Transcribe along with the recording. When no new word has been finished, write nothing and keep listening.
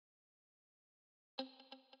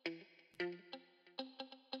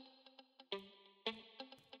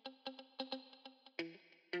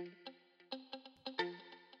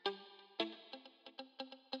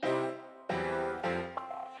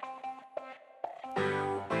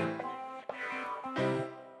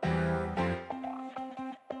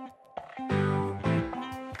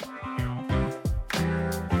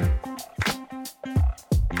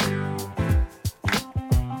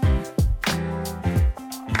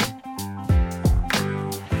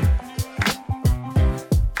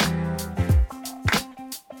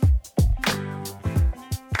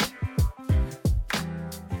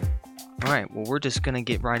well, we're just gonna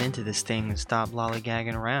get right into this thing and stop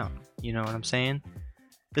lollygagging around. You know what I'm saying?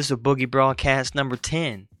 This is a Boogie Broadcast number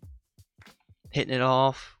 10. Hitting it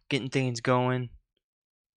off, getting things going.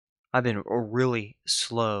 I've been really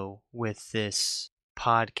slow with this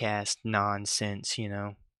podcast nonsense,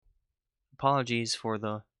 Apologies for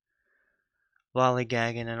the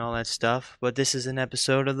lollygagging and all that stuff, but this is an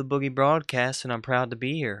episode of the Boogie Broadcast, and I'm proud to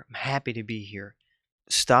be here. I'm happy to be here.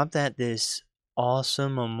 Stopped at this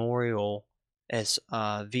awesome memorial as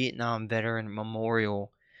Vietnam Veteran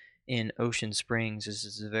Memorial in Ocean Springs. This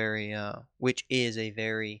is which is a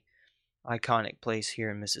very iconic place here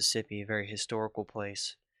in Mississippi, a very historical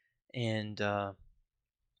place, and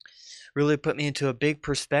really put me into a big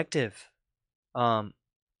perspective.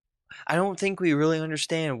 I don't think we really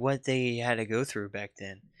understand what they had to go through back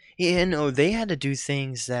then. They had to do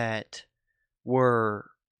things that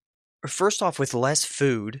were, first off, with less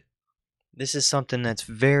food. This is something that's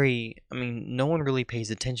no one really pays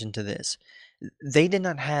attention to this. They did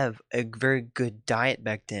not have a very good diet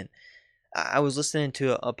back then. I was listening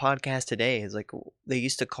to a podcast today. It's like they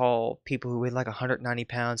used to call people who weighed like 190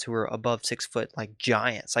 pounds who were above 6 foot like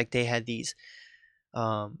giants. Like they had these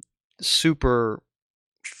super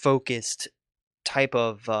focused type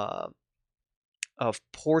of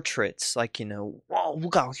portraits. Like, whoa,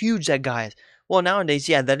 look how huge that guy is. Well, nowadays,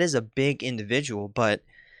 yeah, that is a big individual, but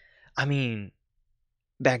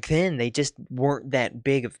back then they just weren't that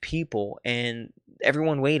big of people, and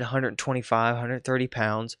everyone weighed 125, 130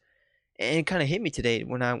 pounds. And it kind of hit me today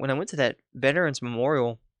when I went to that Veterans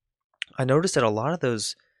Memorial. I noticed that a lot of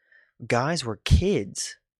those guys were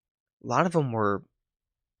kids. A lot of them were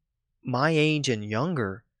my age and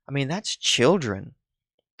younger. That's children.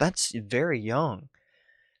 That's very young.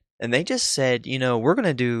 And they just said, we're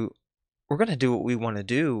gonna do what we want to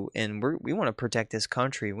do, and we want to protect this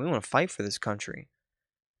country. We want to fight for this country.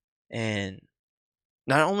 And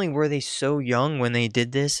not only were they so young when they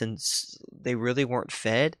did this, and they really weren't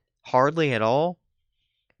fed hardly at all.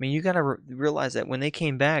 You got to realize that when they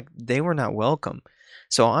came back, they were not welcome.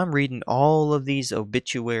 So I'm reading all of these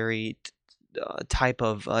obituary type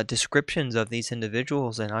of descriptions of these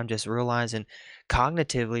individuals, and I'm just realizing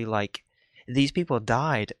cognitively, like, these people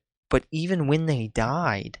died, but even when they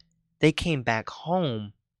died, they came back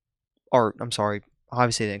home. Or, I'm sorry,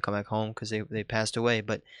 obviously they didn't come back home because they passed away,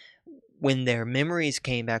 but when their memories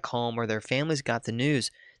came back home or their families got the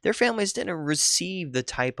news, their families didn't receive the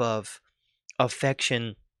type of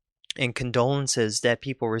affection and condolences that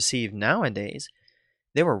people receive nowadays.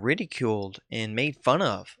 They were ridiculed and made fun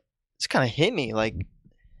of. It's kind of hit me like,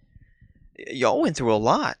 y'all went through a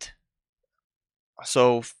lot.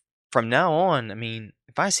 So from now on,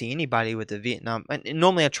 if I see anybody with the Vietnam,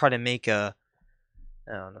 normally I try to make a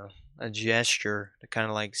gesture to kind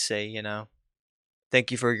of like say, thank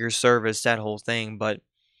you for your service, that whole thing. But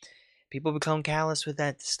people become callous with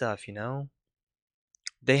that stuff,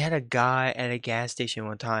 They had a guy at a gas station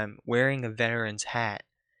one time wearing a veteran's hat.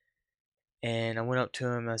 And I went up to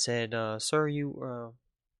him. I said, sir, you,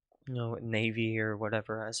 Navy or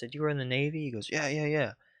whatever. I said, you were in the Navy? He goes, yeah.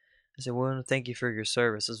 I said, well, thank you for your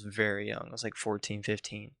service. I was very young. I was like 14,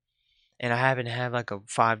 15. And I happened to have like a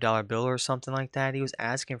 $5 bill or something like that. He was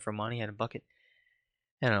asking for money. He had a bucket.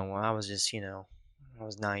 I don't know. I was just, I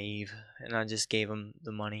was naive. And I just gave him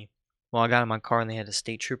the money. Well, I got in my car and they had a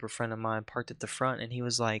state trooper friend of mine parked at the front. And he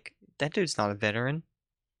was like, that dude's not a veteran.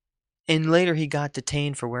 And later he got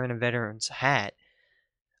detained for wearing a veteran's hat.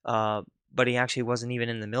 But he actually wasn't even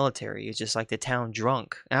in the military. He was just like the town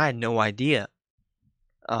drunk. And I had no idea.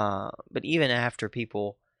 But even after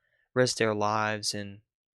people risked their lives and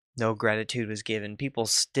no gratitude was given, people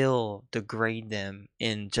still degrade them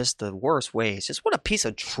in just the worst ways. Just what a piece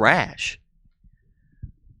of trash.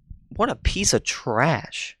 What a piece of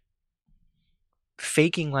trash.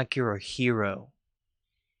 Faking like you're a hero.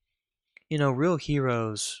 Real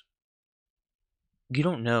heroes, you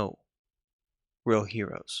don't know real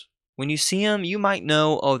heroes. When you see them, you might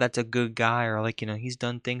know, oh, that's a good guy, or like, he's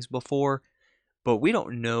done things before, but we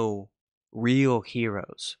don't know real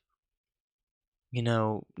heroes.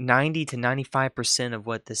 90 to 95% of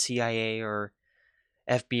what the CIA or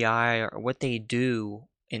FBI or what they do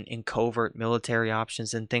in covert military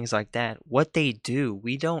options and things like that, what they do,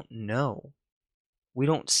 we don't know. We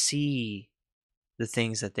don't see the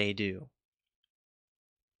things that they do.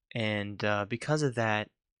 And because of that,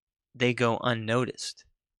 they go unnoticed.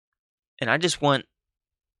 And I just want,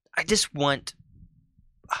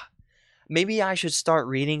 maybe I should start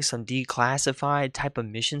reading some declassified type of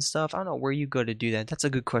mission stuff. I don't know where you go to do that. That's a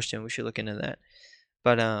good question. We should look into that.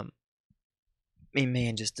 But,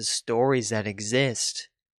 man, just the stories that exist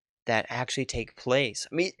that actually take place.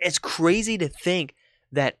 I mean, it's crazy to think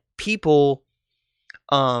that people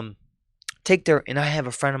take their, and I have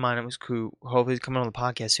a friend of mine who hopefully is coming on the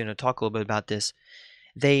podcast soon to talk a little bit about this.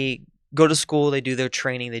 They go to school, they do their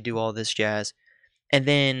training, they do all this jazz. And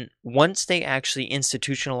then once they actually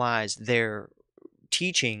institutionalize their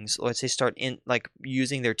teachings, let's say start in like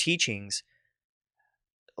using their teachings,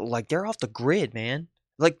 like they're off the grid, man.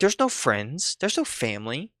 Like there's no friends, there's no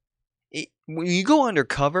family. When you go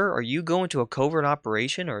undercover or you go into a covert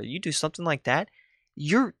operation or you do something like that,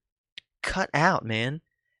 you're cut out, man.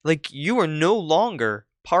 Like you are no longer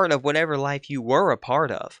part of whatever life you were a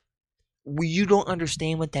part of. You don't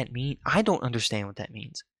understand what that means. I don't understand what that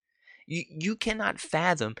means. You cannot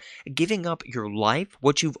fathom giving up your life,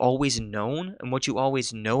 what you've always known and what you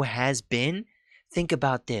always know has been. Think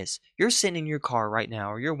about this. You're sitting in your car right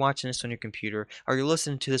now, or you're watching this on your computer, or you're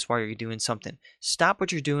listening to this while you're doing something. Stop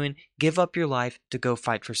what you're doing, give up your life to go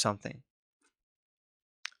fight for something.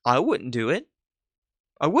 I wouldn't do it.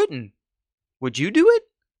 I wouldn't. Would you do it?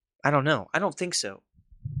 I don't know. I don't think so.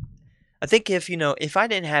 I think if I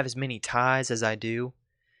didn't have as many ties as I do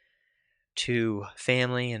to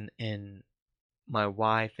family and my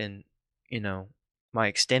wife and, my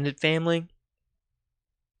extended family,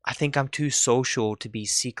 I think I'm too social to be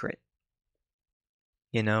secret.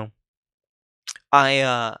 I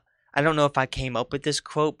don't know if I came up with this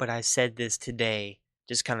quote, but I said this today,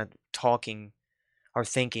 just kind of talking or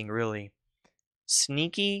thinking really.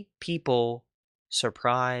 Sneaky people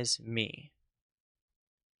surprise me.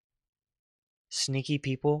 Sneaky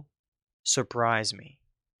people surprise me.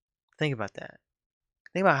 Think about that.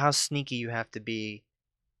 Think about how sneaky you have to be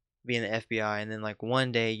being the FBI, and then like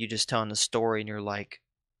one day you just telling the story and you're like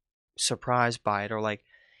surprised by it, or like,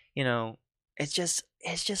 it's just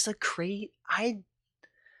a I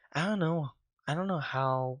don't know. I don't know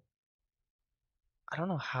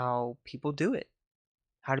how people do it.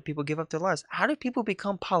 How do people give up their lives? How do people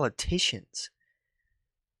become politicians?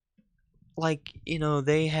 Like,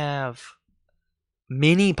 they have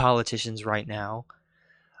many politicians right now,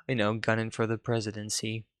 gunning for the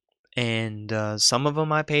presidency. And some of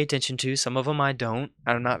them I pay attention to, some of them I don't.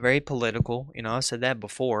 I'm not very political. I've said that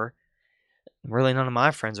before. Really, none of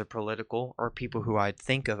my friends are political, or people who I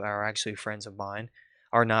think of are actually friends of mine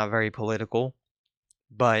are not very political.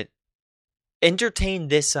 But entertain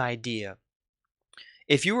this idea.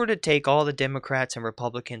 If you were to take all the Democrats and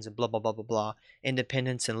Republicans and blah, blah, blah, blah, blah,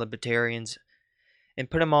 independents and libertarians, and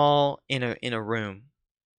put them all in a room,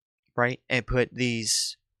 right? And put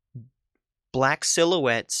these black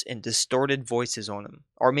silhouettes and distorted voices on them.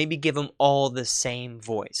 Or maybe give them all the same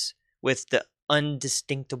voice with the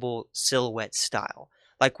undistinguishable silhouette style.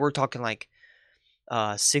 Like we're talking like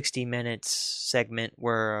 60 Minutes segment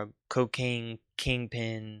where a cocaine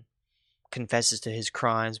kingpin confesses to his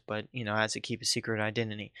crimes, but has to keep a secret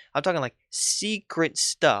identity. I'm talking like secret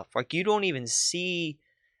stuff. Like you don't even see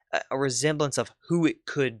a resemblance of who it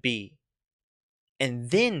could be.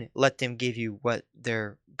 And then let them give you what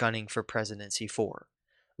they're gunning for presidency for.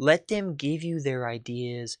 Let them give you their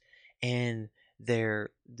ideas and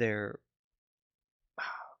their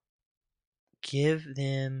give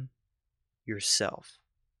them yourself.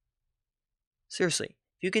 Seriously,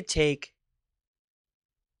 if you could take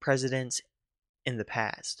presidents in the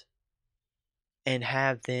past and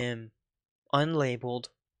have them unlabeled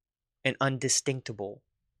and undistinguishable,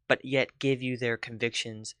 but yet give you their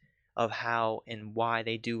convictions of how and why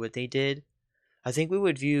they do what they did, I think we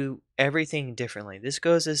would view everything differently. This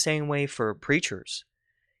goes the same way for preachers.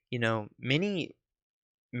 Many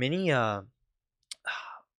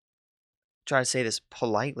try to say this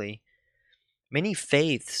politely, many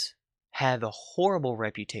faiths have a horrible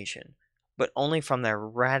reputation, but only from their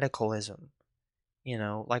radicalism.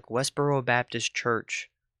 Like Westboro Baptist Church.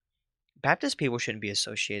 Baptist people shouldn't be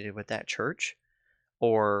associated with that church.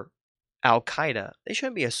 Or Al-Qaeda. They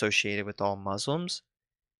shouldn't be associated with all Muslims.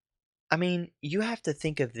 I mean, you have to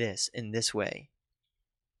think of this in this way.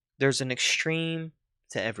 There's an extreme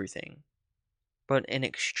to everything. But an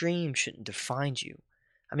extreme shouldn't define you.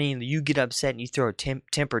 I mean, you get upset and you throw a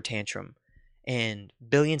temper tantrum, and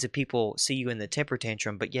billions of people see you in the temper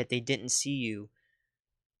tantrum, but yet they didn't see you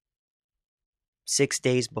 6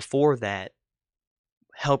 days before that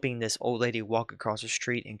helping this old lady walk across the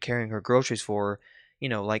street and carrying her groceries for her.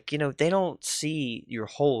 They don't see your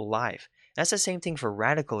whole life. That's the same thing for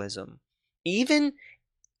radicalism. Even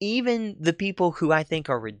the people who I think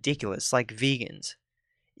are ridiculous, like vegans,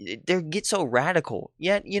 they get so radical.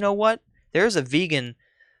 Yet, you know what? There's a vegan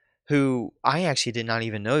who I actually did not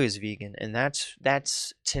even know he was vegan, and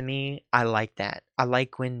that's to me, I like that. I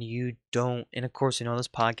like when you don't, and of course, this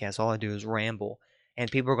podcast, all I do is ramble,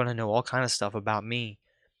 and people are going to know all kind of stuff about me.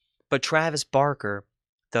 But Travis Barker,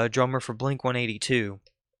 the drummer for Blink-182,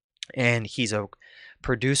 and he's a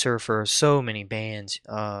producer for so many bands.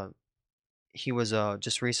 He was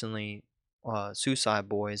just recently Suicide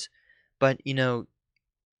Boys, but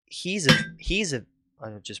he's a I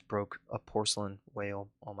just broke a porcelain whale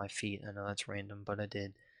on my feet. I know that's random, but I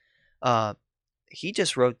did. Uh, he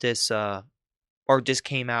just wrote this, or just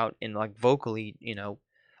came out and like vocally,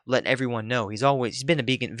 let everyone know he's been a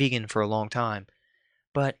vegan for a long time,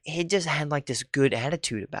 but he just had like this good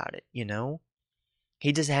attitude about it.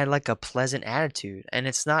 He just had like a pleasant attitude, and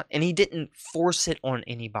he didn't force it on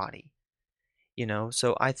anybody.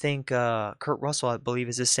 So I think Kurt Russell, I believe,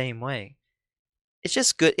 is the same way. It's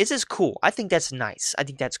just good. It's just cool. I think that's nice. I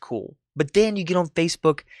think that's cool. But then you get on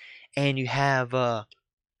Facebook and you have I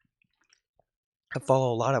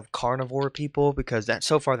follow a lot of carnivore people because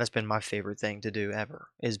so far that's been my favorite thing to do ever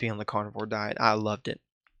is be on the carnivore diet. I loved it.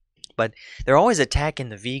 But they're always attacking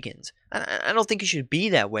the vegans. I don't think you should be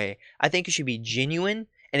that way. I think you should be genuine.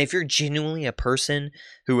 And if you're genuinely a person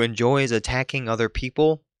who enjoys attacking other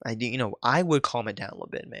people, I would calm it down a little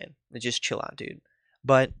bit, man. Just chill out, dude.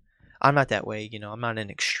 But I'm not that way. I'm not an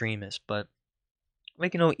extremist. But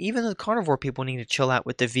even the carnivore people need to chill out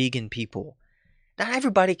with the vegan people. Not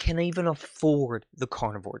everybody can even afford the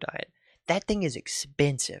carnivore diet. That thing is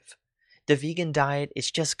expensive. The vegan diet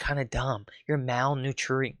is just kind of dumb. You're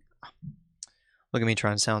malnourished. Look at me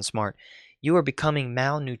trying to sound smart. You are becoming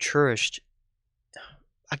malnourished.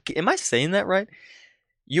 Am I saying that right?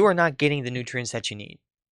 You are not getting the nutrients that you need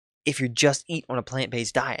if you just eat on a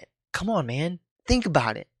plant-based diet. Come on, man. Think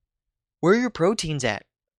about it. Where are your proteins at?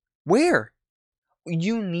 Where?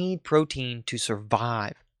 You need protein to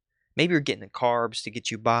survive. Maybe you're getting the carbs to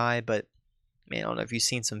get you by, but man, I don't know if you've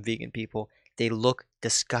seen some vegan people. They look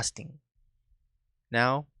disgusting.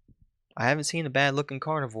 Now, I haven't seen a bad-looking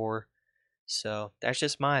carnivore, so that's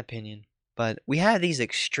just my opinion. But we have these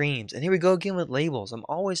extremes, and here we go again with labels. I'm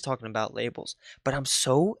always talking about labels, but I'm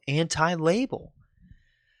so anti-label.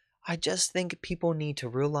 I just think people need to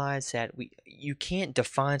realize that you can't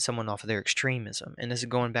define someone off of their extremism. And this is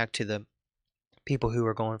going back to the people who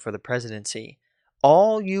are going for the presidency.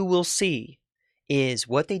 All you will see is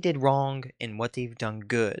what they did wrong and what they've done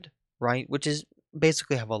good, right? Which is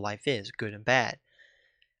basically how a life is, good and bad.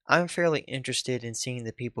 I'm fairly interested in seeing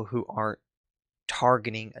the people who aren't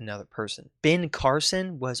targeting another person. Ben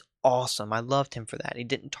Carson was awesome. I loved him for that. He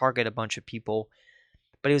didn't target a bunch of people,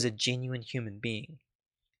 but he was a genuine human being.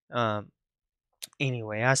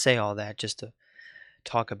 Anyway, I say all that just to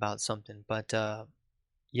talk about something, but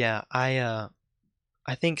yeah, I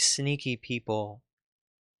think sneaky people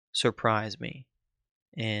surprise me.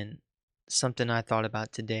 And something I thought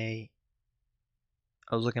about today,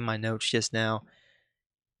 I was looking at my notes just now.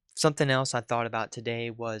 Something else I thought about today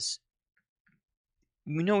was,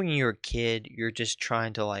 when you're a kid, you're just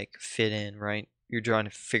trying to like fit in, right? You're trying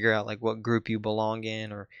to figure out like what group you belong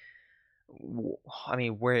in, or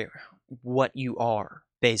what you are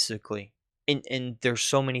basically. And there's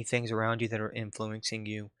so many things around you that are influencing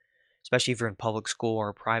you, especially if you're in public school or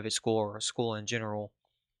a private school or a school in general.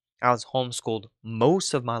 I was homeschooled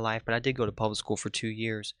most of my life, but I did go to public school for 2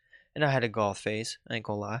 years, and I had a golf phase, I ain't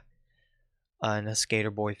gonna lie, and a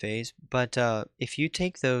skater boy phase. But if you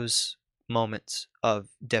take those moments of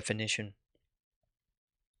definition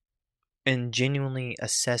and genuinely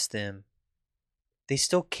assess them, they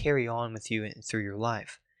still carry on with you through your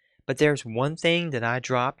life. But there's one thing that I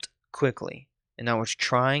dropped quickly, and I was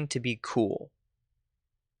trying to be cool.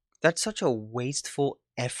 That's such a wasteful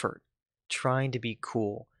effort, trying to be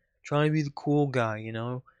cool, trying to be the cool guy.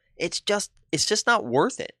 It's just not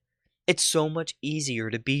worth it. It's so much easier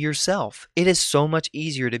to be yourself. It is so much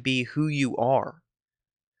easier to be who you are.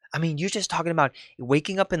 I mean, you're just talking about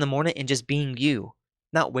waking up in the morning and just being you.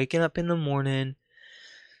 Not waking up in the morning,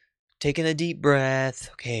 taking a deep breath.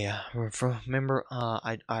 Okay, remember,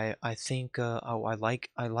 I think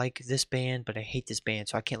I like this band, but I hate this band,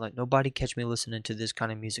 so I can't let nobody catch me listening to this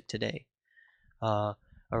kind of music today. All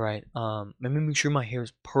right. Let me make sure my hair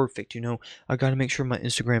is perfect. I gotta make sure my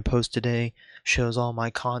Instagram post today shows all my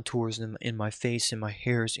contours in my face and my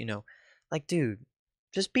hairs. Like, dude,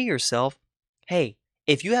 just be yourself. Hey,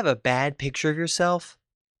 if you have a bad picture of yourself,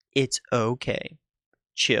 it's okay.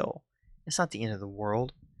 Chill. It's not the end of the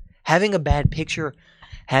world. Having a bad picture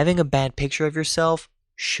of yourself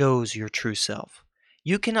shows your true self.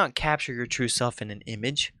 You cannot capture your true self in an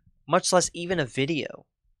image, much less even a video.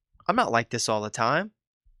 I'm not like this all the time.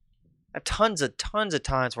 I have tons of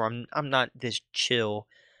times where I'm not this chill,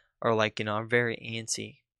 or like, I'm very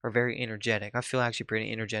antsy or very energetic. I feel actually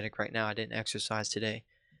pretty energetic right now. I didn't exercise today.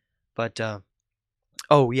 But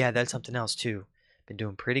Oh yeah, that's something else too. Been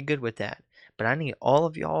doing pretty good with that. But I need all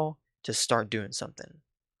of y'all to start doing something.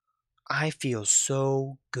 I feel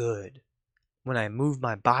so good when I move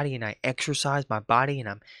my body and I exercise my body and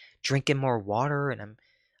I'm drinking more water and I'm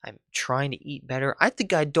trying to eat better. I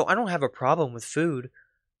think I don't have a problem with food,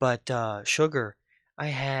 but sugar.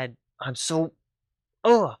 I'm so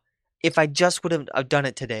ugh. If I just would have done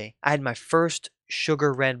it today. I had my first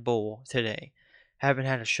sugar Red Bull today. Haven't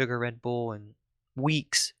had a sugar Red Bull in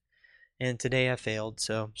weeks, and today I failed.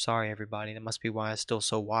 So sorry everybody. That must be why I'm still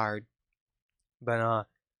so wired. But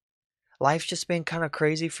life's just been kind of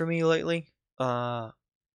crazy for me lately. Uh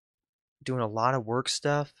Doing a lot of work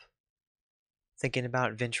stuff, thinking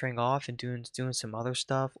about venturing off and doing some other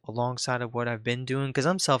stuff alongside of what I've been doing because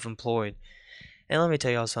I'm self-employed. And let me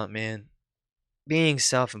tell y'all something, man. Being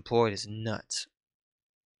self-employed is nuts.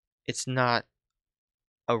 It's not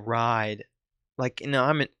a ride. Like,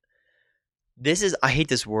 I hate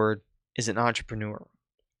this word, is an entrepreneur.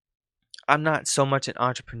 I'm not so much an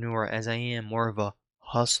entrepreneur as I am more of a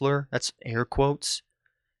hustler. That's air quotes,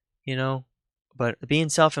 you know. But being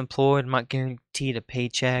self-employed, I'm not guaranteed a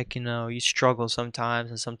paycheck. You struggle sometimes,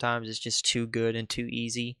 and sometimes it's just too good and too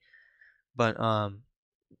easy. But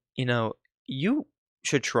you know, you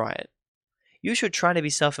should try it. You should try to be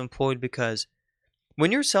self-employed because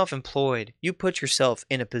when you're self-employed, you put yourself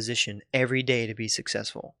in a position every day to be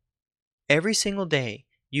successful. Every single day,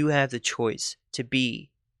 you have the choice to be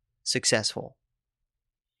successful.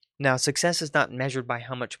 Now, success is not measured by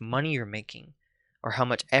how much money you're making or how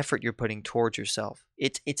much effort you're putting towards yourself.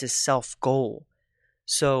 It's a self goal.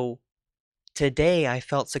 So today I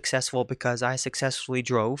felt successful because I successfully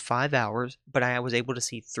drove 5 hours, but I was able to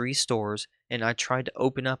see 3 stores and I tried to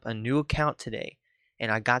open up a new account today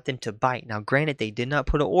and I got them to bite. Now, granted, they did not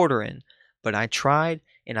put an order in, but I tried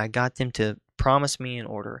and I got them to promise me an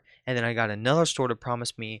order. And then I got another store to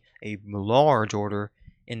promise me a large order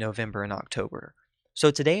in November and October.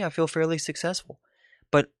 So today I feel fairly successful.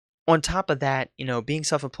 But on top of that, being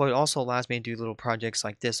self-employed also allows me to do little projects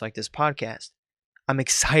like this podcast. I'm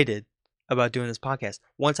excited about doing this podcast.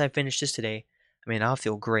 Once I finish this today, I'll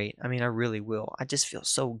feel great. I really will. I just feel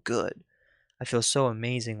so good. I feel so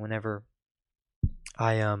amazing whenever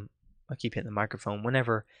I keep hitting the microphone.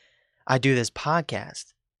 Whenever I do this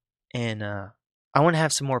podcast, and I want to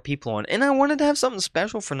have some more people on, and I wanted to have something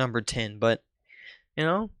special for number 10, but you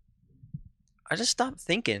know, I just stopped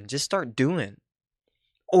thinking. Just start doing.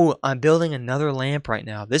 Oh, I'm building another lamp right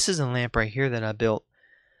now. This is a lamp right here that I built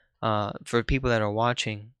for people that are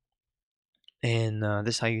watching. And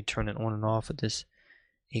this is how you turn it on and off with this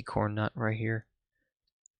acorn nut right here.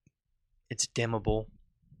 It's dimmable.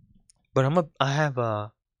 But I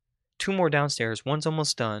have 2 more downstairs. One's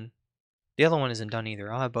almost done. The other one isn't done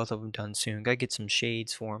either. I'll have both of them done soon. Gotta get some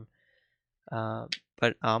shades for them.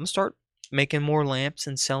 But I'm gonna start making more lamps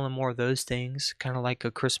and selling more of those things, kind of like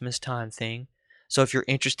a Christmas time thing. So if you're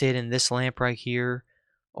interested in this lamp right here,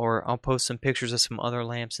 or I'll post some pictures of some other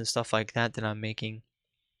lamps and stuff like that I'm making.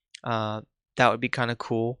 That would be kind of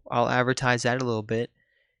cool. I'll advertise that a little bit,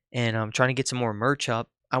 and I'm trying to get some more merch up.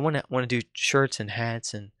 I want to do shirts and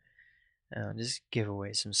hats and just give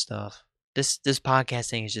away some stuff. This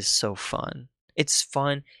podcasting is just so fun. It's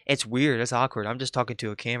fun. It's weird. It's awkward. I'm just talking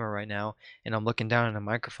to a camera right now, and I'm looking down at a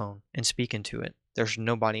microphone and speaking to it. There's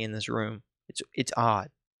nobody in this room. It's odd.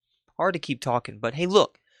 Hard to keep talking, but hey,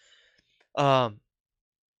 look.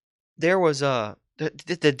 There was the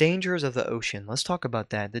dangers of the ocean. Let's talk about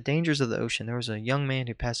that. The dangers of the ocean. There was a young man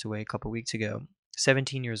who passed away a couple weeks ago.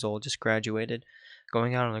 17 years old, just graduated,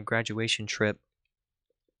 going out on a graduation trip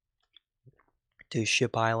to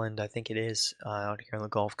Ship Island, I think it is, out here on the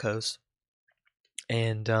Gulf Coast.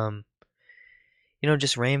 And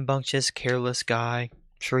just rambunctious, careless guy.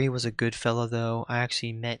 I'm sure he was a good fellow though. I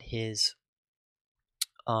actually met his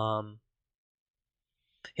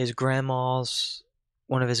grandma's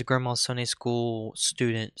one of his grandma's Sunday school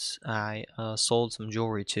students. I sold some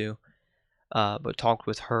jewelry to, but talked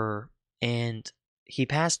with her, and he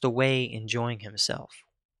passed away enjoying himself.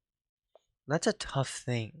 That's a tough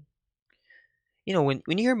thing. When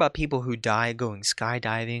you hear about people who die going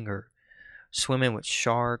skydiving or swimming with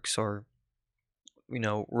sharks or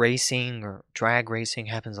racing or drag racing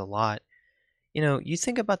happens a lot. You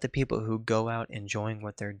think about the people who go out enjoying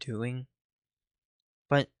what they're doing,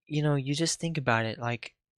 but you just think about it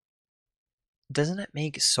like, doesn't that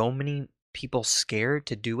make so many people scared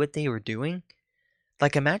to do what they were doing?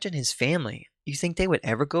 Like, imagine his family. You think they would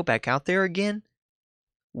ever go back out there again?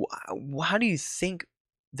 How do you think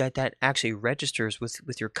that actually registers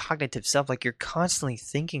with your cognitive self? Like, you're constantly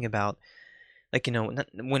thinking about, like,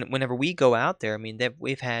 whenever we go out there,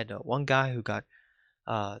 we've had one guy who got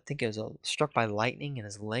I think it was struck by lightning and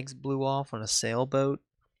his legs blew off on a sailboat.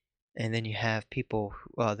 And then you have people,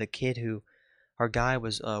 the kid who, our guy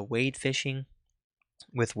was wade fishing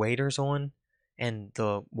with waders on, and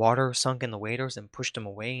the water sunk in the waders and pushed him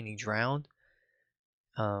away, and he drowned.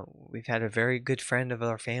 We've had a very good friend of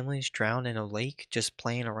our family's drown in a lake just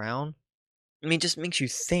playing around. I mean, it just makes you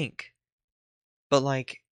think. But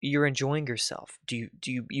like, you're enjoying yourself. You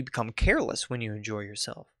become careless when you enjoy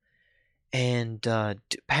yourself? And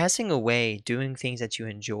passing away, doing things that you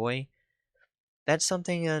enjoy, that's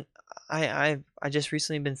something that I just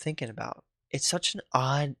recently been thinking about. It's such a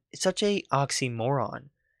oxymoron.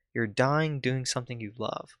 You're dying doing something you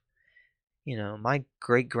love. You know, my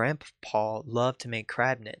great grandpa loved to make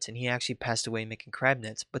crab nets, and he actually passed away making crab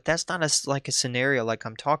nets. But that's not like a scenario like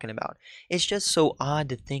I'm talking about. It's just so odd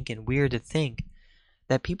to think and weird to think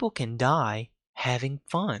that people can die having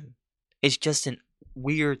fun. It's just an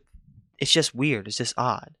weird. It's just weird. It's just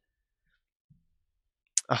odd.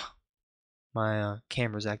 Ugh, my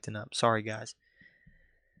camera's acting up. Sorry, guys.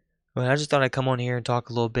 Well, I just thought I'd come on here and talk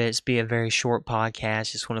a little bit. It's be a very short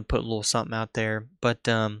podcast. Just want to put a little something out there. But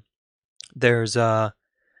there's a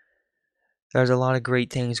lot of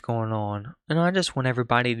great things going on, and I just want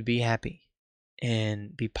everybody to be happy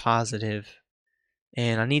and be positive.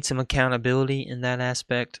 And I need some accountability in that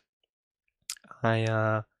aspect.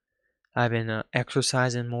 I've been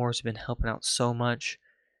exercising more. It's been helping out so much,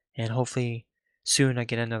 and hopefully soon I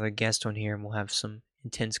get another guest on here and we'll have some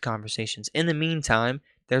intense conversations. In the meantime,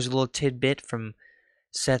 there's a little tidbit from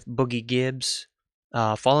Seth Boogie Gibbs.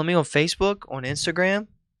 Follow me on Facebook, on Instagram.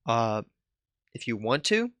 If you want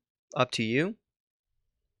to, up to you.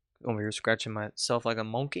 Over here scratching myself like a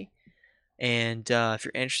monkey. And if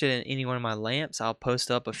you're interested in any one of my lamps, I'll post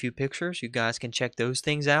up a few pictures. You guys can check those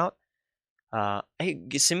things out. Hey,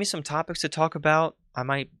 send me some topics to talk about. I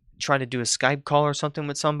might try to do a Skype call or something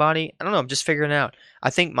with somebody. I don't know. I'm just figuring it out. I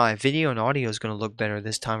think my video and audio is going to look better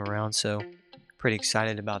this time around, so pretty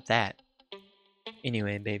excited about that.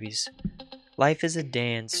 Anyway, babies, life is a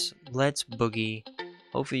dance. Let's boogie.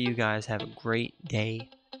 Hopefully you guys have a great day.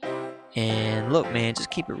 And look, man,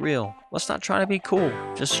 just keep it real. Let's not try to be cool.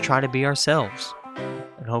 Just try to be ourselves.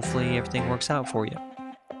 And hopefully everything works out for you.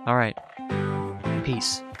 All right.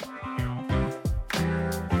 Peace.